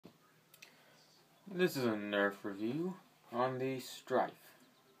This is a Nerf review on the stryfe.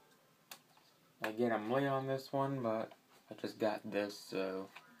 Again, I'm late on this one, but I just got this, so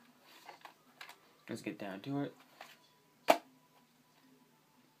let's get down to it.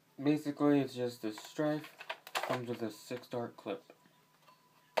 Basically, it's just the stryfe. Comes with a 6-dart clip.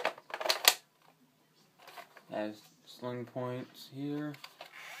 Has sling points here,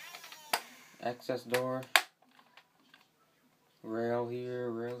 access door, rail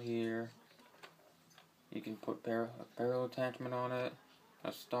here. You can put a barrel attachment on it,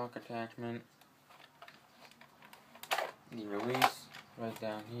 a stock attachment, the release right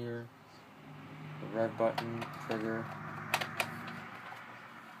down here, the red button, trigger.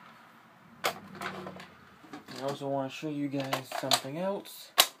 I also want to show you guys something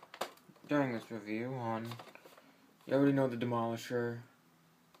else during this review on, you already know the Demolisher,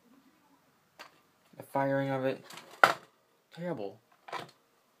 the firing of it, terrible.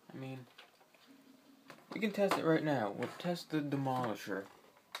 I mean, we can test it right now. We'll test the Demolisher.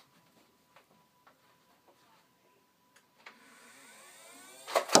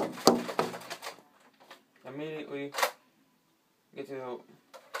 Immediately get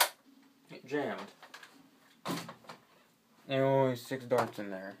jammed. There are only 6 darts in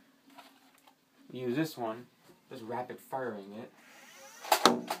there. Use this one, just rapid firing it.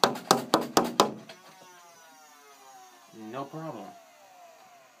 No problem.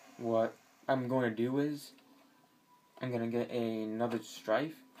 What I'm going to do is, I'm going to get another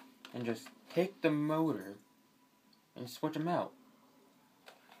stryfe and just take the motor and switch them out.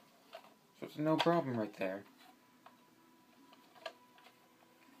 So it's no problem right there.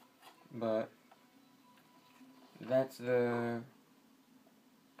 But that's the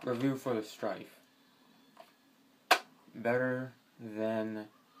review for the stryfe. Better than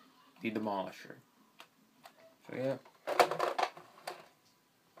the Demolisher. So yeah.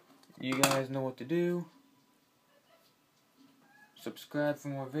 You guys know what to do. Subscribe for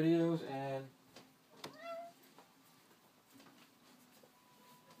more videos and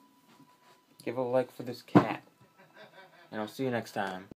give a like for this cat. And I'll see you next time.